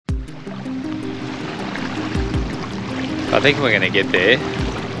I think we're going to get there.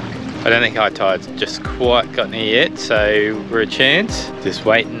 I don't think high tide's just quite gotten here yet, so we're a chance. Just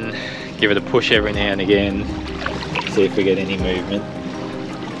wait and give it a push every now and again, see if we get any movement.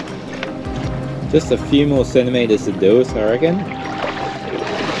 Just a few more centimetres to do us, I reckon.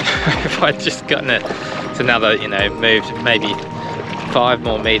 If I'd just gotten it to another, you know, moved maybe 5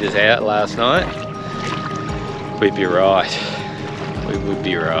 more metres out last night, we'd be right. We would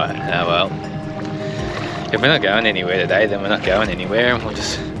be right. Oh well. If we're not going anywhere today, then we're not going anywhere, and we'll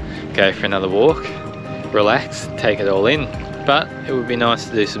just go for another walk, relax, take it all in. But it would be nice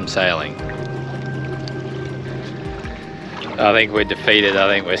to do some sailing. I think we're defeated. I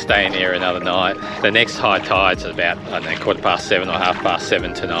think we're staying here another night. The next high tide's about, I don't know, 7:15 or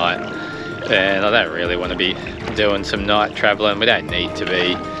 7:30 tonight. And I don't really want to be doing some night travelling. We don't need to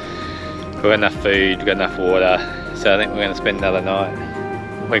be. We've got enough food, we've got enough water. So I think we're going to spend another night.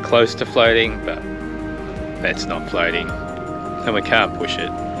 We're close to floating, but that's not floating. And we can't push it.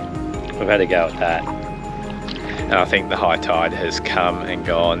 We've had a go at that. And I think the high tide has come and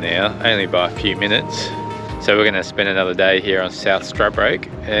gone now, only by a few minutes. So we're going to spend another day here on South Stradbroke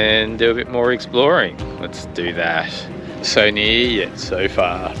and do a bit more exploring. Let's do that. So near yet so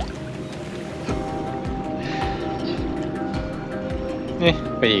far.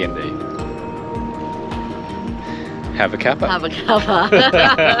 What are you going to do? Have a cuppa? Have a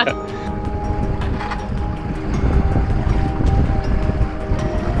cuppa.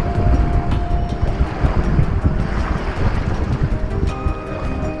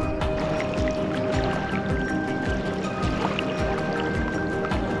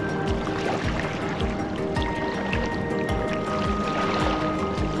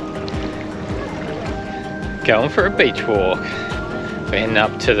 Going for a beach walk. We're heading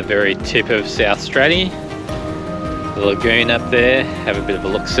up to the very tip of South Straddy. The lagoon up there, have a bit of a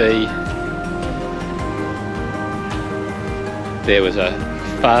look-see. There was a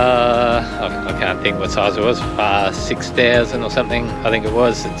far, I can't think what size it was, far 6,000 or something, I think it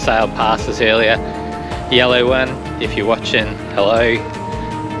was, it sailed past us earlier. Yellow one, if you're watching, hello.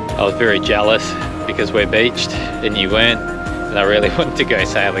 I was very jealous because we're beached and you weren't, and I really wanted to go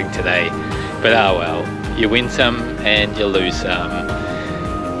sailing today. But oh well, you win some and you lose some,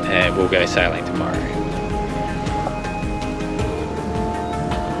 and we'll go sailing tomorrow.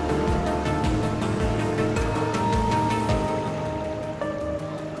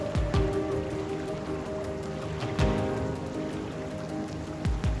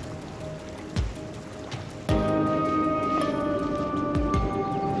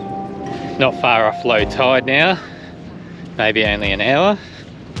 Not far off low tide now, maybe only an hour.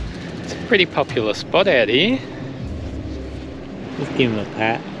 It's a pretty popular spot out here. Just give him a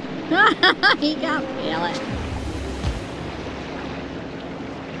pat. He can't feel it.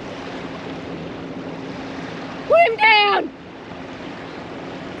 Put him down!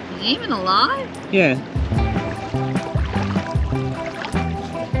 Is he even alive? Yeah.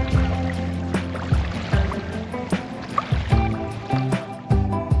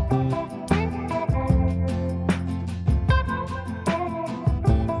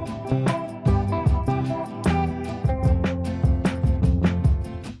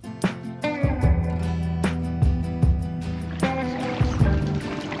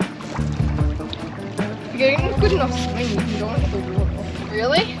 Getting a good enough swing, you can go into the water.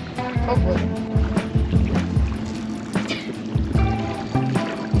 Really? Probably.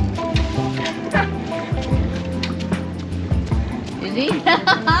 Is he?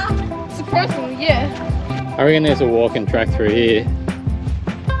 Surprisingly, yeah. I reckon there's a walking track through here.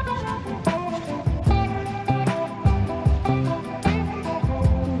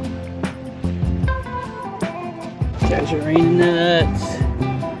 Tangerine nuts.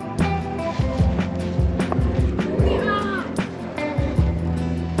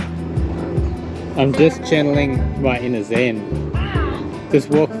 I'm just channeling my inner zen. Just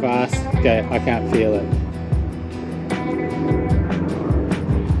walk fast, go, I can't feel it.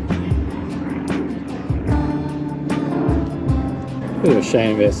 Bit of a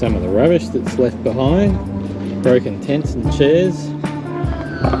shame about some of the rubbish that's left behind. Broken tents and chairs.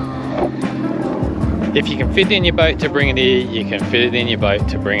 If you can fit it in your boat to bring it here, you can fit it in your boat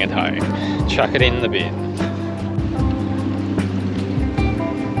to bring it home. Chuck it in the bin.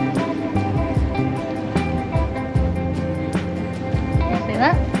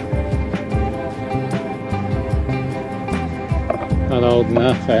 Not old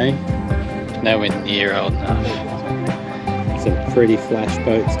enough, eh? Nowhere near old enough. Some pretty flash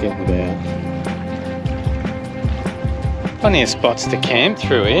boats getting about. Plenty of spots to camp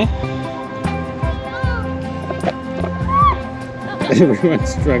through here. Everyone's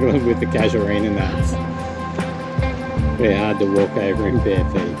struggling with the casuarina nuts. They're hard to walk over in bare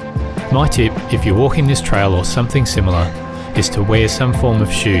feet. My tip, if you're walking this trail or something similar, is to wear some form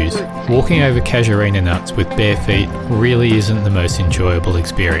of shoes. Walking over casuarina nuts with bare feet really isn't the most enjoyable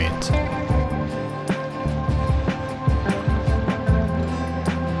experience.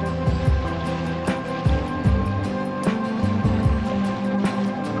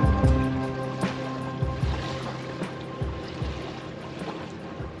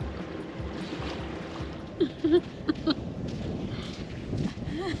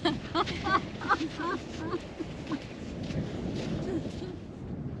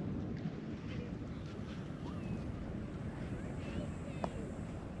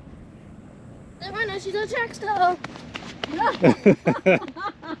 Everyone knows she's a track star.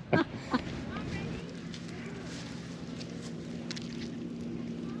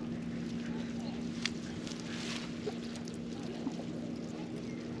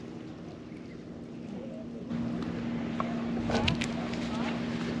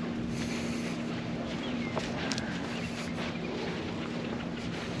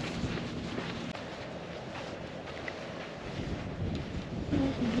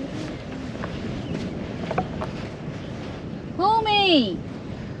 Pull me!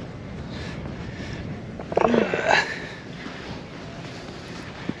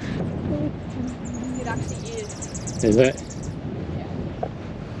 It actually is. Is it?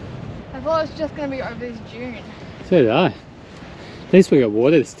 I thought it was just going to be over this dune. So did I. At least we got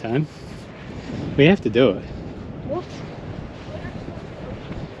water this time. We have to do it. What?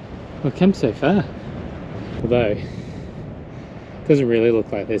 We've come so far. Although, it doesn't really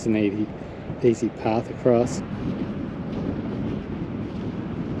look like there's an easy path across.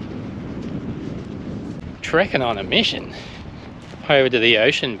 Trekking on a mission over to the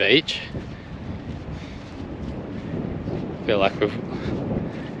ocean beach. Feel like we've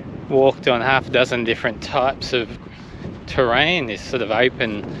walked on half a dozen different types of terrain. This sort of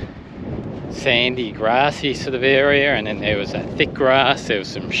open, sandy, grassy sort of area, and then there was that thick grass, there was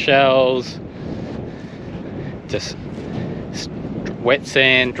some shells, just wet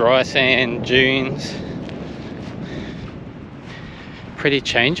sand, dry sand, dunes. Pretty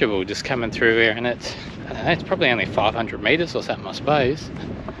changeable just coming through here, and it's probably only 500 metres or something, I suppose.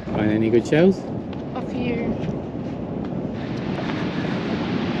 Find any good shells? A few.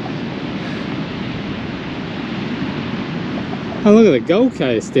 Oh, look at the Gold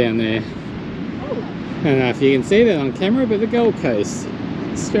Coast down there. I don't know if you can see that on camera, but the Gold Coast,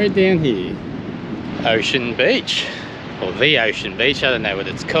 straight down here. Ocean Beach, or the Ocean Beach, I don't know what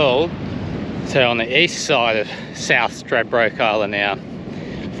it's called. So on the east side of South Stradbroke Island now.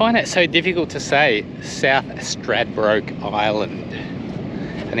 I find it so difficult to say, South Stradbroke Island.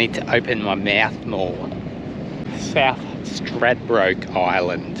 I need to open my mouth more. South Stradbroke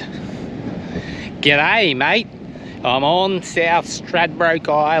Island. G'day mate, I'm on South Stradbroke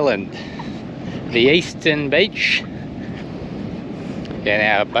Island, the eastern beach. And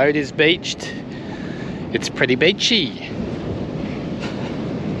our boat is beached. It's pretty beachy.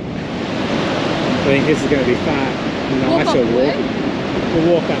 I think this is going to be far nicer walking.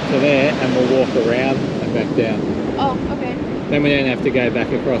 We'll walk up to there and we'll walk around and back down. Oh, okay. Then we don't have to go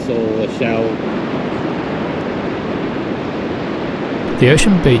back across all the shell. The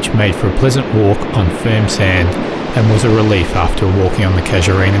ocean beach made for a pleasant walk on firm sand and was a relief after walking on the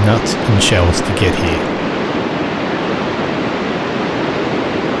casuarina nuts and shells to get here.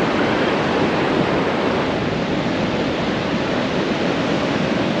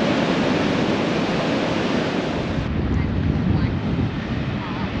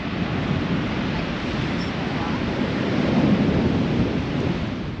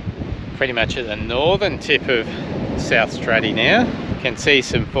 Pretty much at the northern tip of South Straddy now. You can see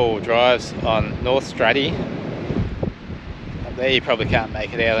some four-wheel drives on North Straddy. Up there you probably can't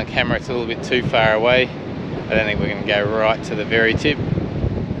make it out on camera, it's a little bit too far away. I don't think we're going to go right to the very tip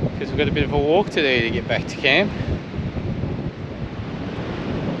because we've got a bit of a walk to do to get back to camp.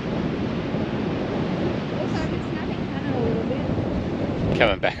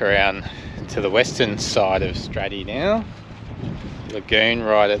 Coming back around to the western side of Straddy now. Lagoon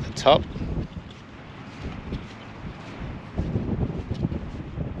right at the top.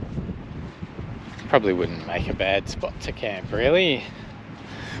 Probably wouldn't make a bad spot to camp really,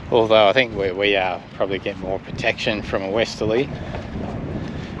 although I think we probably get more protection from a westerly.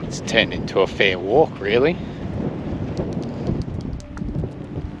 It's turned into a fair walk really.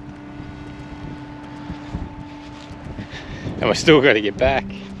 And we've still got to get back.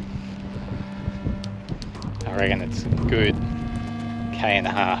 I reckon it's a good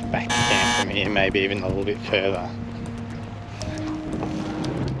K1.5 back to camp from here, maybe even a little bit further.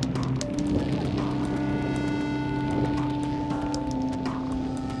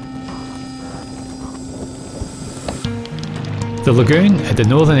 The lagoon at the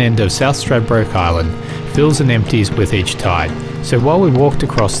northern end of South Stradbroke Island fills and empties with each tide, so while we walked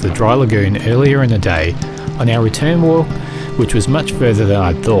across the dry lagoon earlier in the day, on our return walk, which was much further than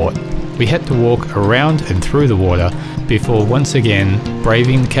I'd thought, we had to walk around and through the water before once again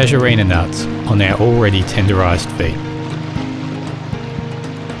braving the casuarina nuts on our already tenderised feet.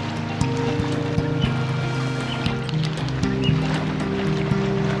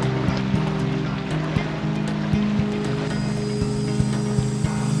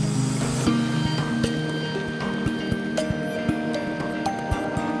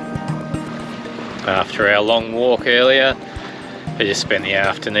 After our long walk earlier, we just spent the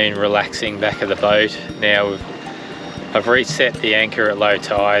afternoon relaxing back of the boat. Now I've reset the anchor at low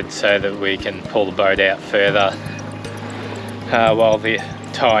tide so that we can pull the boat out further while the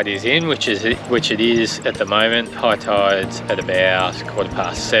tide is in, which it is at the moment. High tide's at about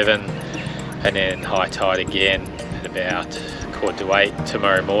 7:15, and then high tide again at about 7:45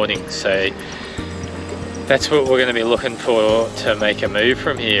 tomorrow morning. So that's what we're going to be looking for to make a move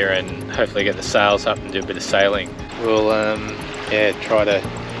from here and hopefully get the sails up and do a bit of sailing. We'll try to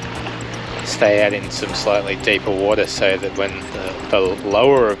stay out in some slightly deeper water so that when the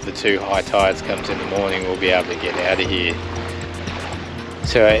lower of the two high tides comes in the morning, we'll be able to get out of here.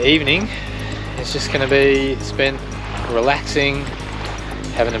 So our evening is just going to be spent relaxing,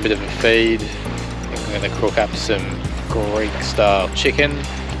 having a bit of a feed. I think we're going to cook up some Greek style chicken,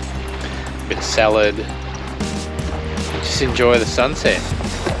 a bit of salad, just enjoy the sunset,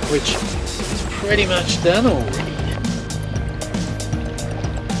 which is pretty much done already.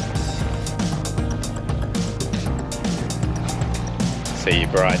 See you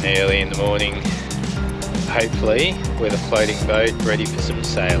bright and early in the morning, hopefully with a floating boat ready for some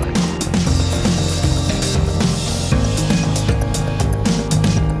sailing.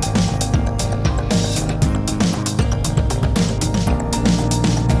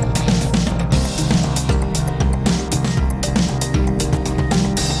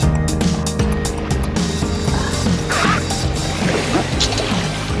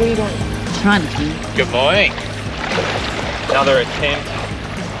 What are you doing? Trying to see. Good morning. Another attempt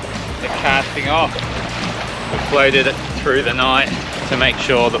at casting off. We floated it through the night to make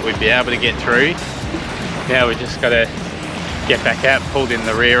sure that we'd be able to get through. Now we just got to get back out, pulled in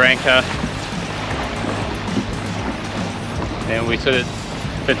the rear anchor. And we the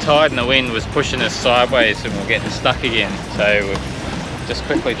tide and the wind was pushing us sideways and we're getting stuck again. So we're just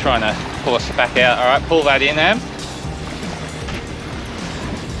quickly trying to pull us back out. All right, pull that in, Am.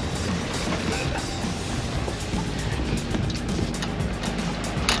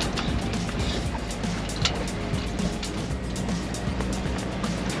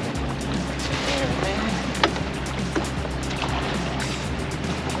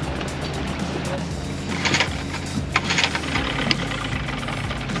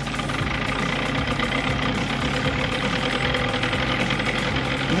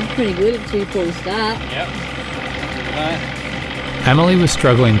 Pretty good at 2 full start. Yep. Emily was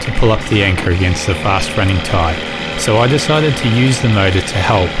struggling to pull up the anchor against the fast running tide, so I decided to use the motor to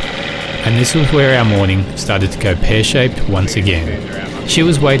help, and this was where our morning started to go pear-shaped once again. She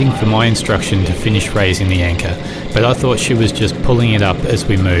was waiting for my instruction to finish raising the anchor, but I thought she was just pulling it up as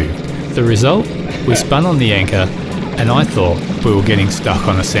we moved. The result? We spun on the anchor, and I thought we were getting stuck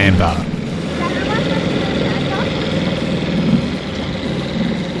on a sandbar.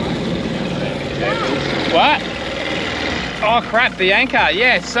 What? Oh crap, the anchor.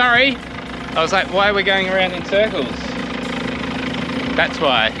 Yeah, sorry. I was like, why are we going around in circles? That's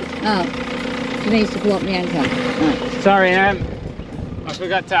why. Oh, she needs to pull up the anchor. Right. Sorry, Am. I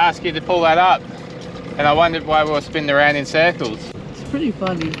forgot to ask you to pull that up. And I wondered why we were spinning around in circles. It's pretty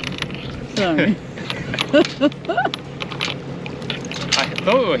funny. Sorry. I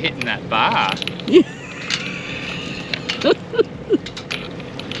thought we were hitting that bar.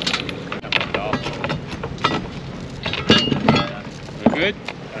 Good?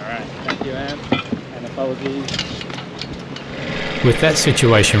 Alright, thank you, Am, and apologies. With that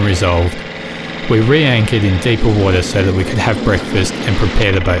situation resolved, we re-anchored in deeper water so that we could have breakfast and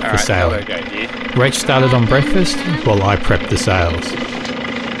prepare the boat for sailing. Rach started on breakfast while I prepped the sails.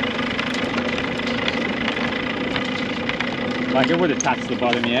 Like it would have touched the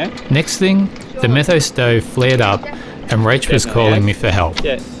bottom, yeah? Next thing, the metho stove flared up and Rach was calling me for help.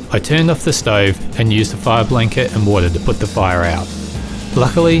 Yeah. I turned off the stove and used a fire blanket and water to put the fire out.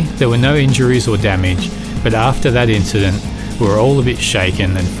 Luckily, there were no injuries or damage, but after that incident, we were all a bit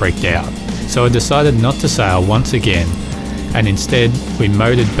shaken and freaked out. So I decided not to sail once again, and instead we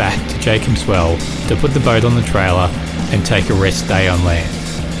motored back to Jacob's Well to put the boat on the trailer and take a rest day on land.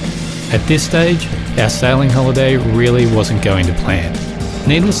 At this stage, our sailing holiday really wasn't going to plan.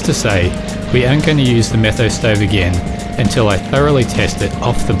 Needless to say, we aren't going to use the Metho stove again until I thoroughly test it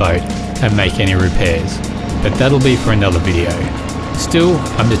off the boat and make any repairs, but that'll be for another video. Still,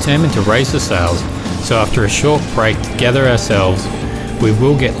 I'm determined to raise the sails, so after a short break to gather ourselves, we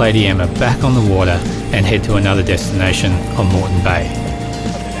will get Lady Emma back on the water and head to another destination on Moreton Bay.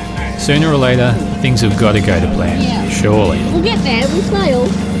 Sooner or later, things have got to go to plan, Yeah. surely. We'll get there. We'll sail.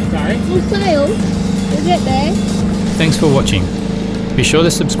 Sorry? We'll sail. We'll get there. Thanks for watching. Be sure to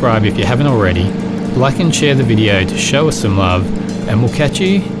subscribe if you haven't already, like and share the video to show us some love, and we'll catch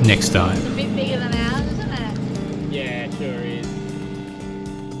you next time.